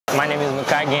My name is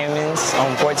Mekhi Gammons.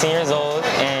 I'm 14 years old,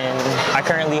 and I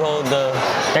currently hold the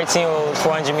 13-year-old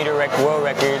 400-meter world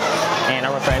record, and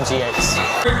I run for MGX.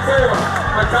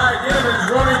 Mekhi Gammons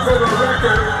running for the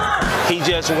record. He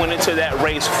just went into that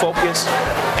race focused,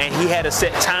 and he had a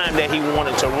set time that he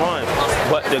wanted to run.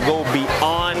 But to go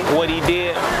beyond what he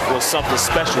did was something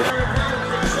special.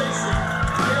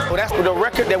 Well, that's the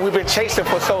record that we've been chasing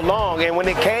for so long, and when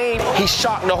it came, he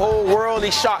shocked the whole world, he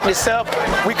shocked himself.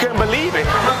 We couldn't believe it.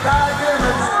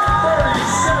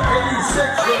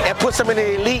 And puts him in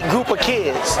an elite group of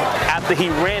kids. After he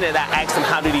ran it, I asked him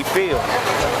how did he feel.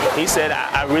 He said,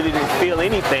 I really didn't feel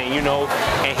anything, you know,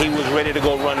 and he was ready to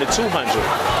go run the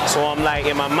 200. So I'm like,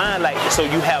 in my mind, like, so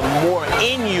you have more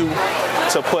in you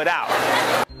to put out.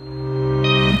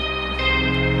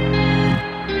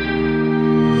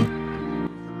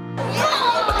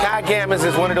 Mekhi Gammons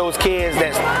is one of those kids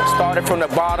that started from the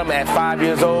bottom at 5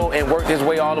 years old and worked his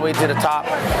way all the way to the top.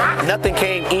 Nothing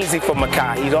came easy for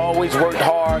Mekhi. He's always worked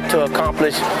hard to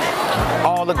accomplish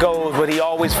all the goals, but he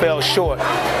always fell short.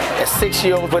 At 6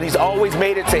 years old, but he's always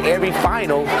made it to every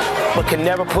final, but can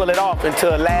never pull it off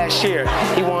until last year.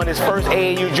 He won his first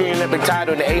AAU Junior Olympic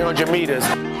title in the 800 meters.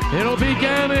 It'll be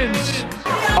Gammons.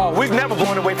 Oh, we've never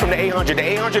gone away from the 800. The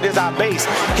 800 is our base.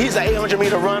 He's an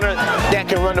 800-meter runner that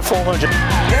can run the 400.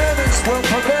 Gammons will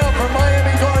prevail for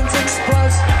Miami Gardens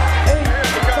Xpress.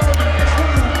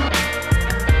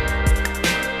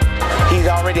 He's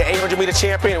already an 800-meter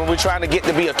champion, and we're trying to get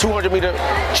to be a 200-meter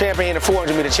champion and a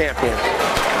 400-meter champion.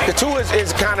 The two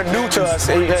is kind of new to us.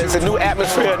 It's a new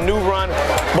atmosphere, a new run,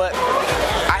 but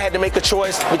I had to make a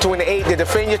choice between the 8, to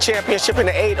defend your championship in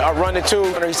the 8 or run the 2.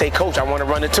 And he said, Coach, I want to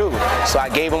run the 2. So I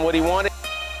gave him what he wanted.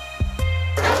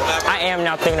 I am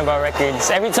now thinking about records.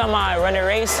 Every time I run a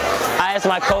race, I ask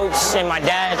my coach and my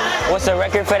dad, what's the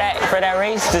record for that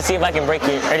race, to see if I can break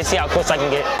it, or to see how close I can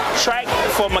get. Track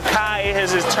for Mekhi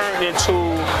has turned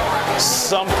into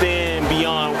something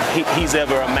beyond he's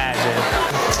ever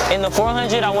imagined. In the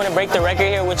 400, I want to break the record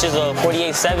here, which is a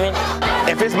 48.7.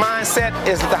 If his mindset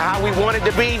is to how we want it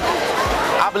to be,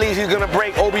 I believe he's going to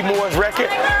break Obi Moore's record,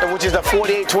 which is a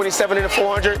 48.27 in the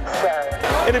 400.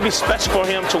 It'll be special for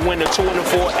him to win the 2 and the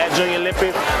 4 at Junior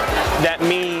Olympic. That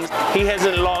means he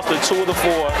hasn't lost the 2 or the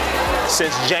 4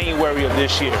 since January of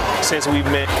this year, since we've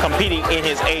been competing in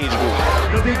his age group.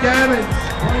 It'll be Gammons.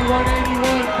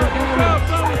 2181 for Gammons.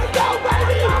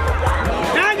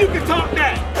 Now you can talk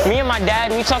that. Me and my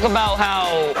dad, we talk about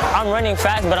how I'm running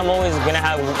fast, but I'm always going to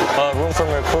have room for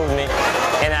improvement,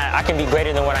 and I can be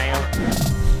greater than what I am.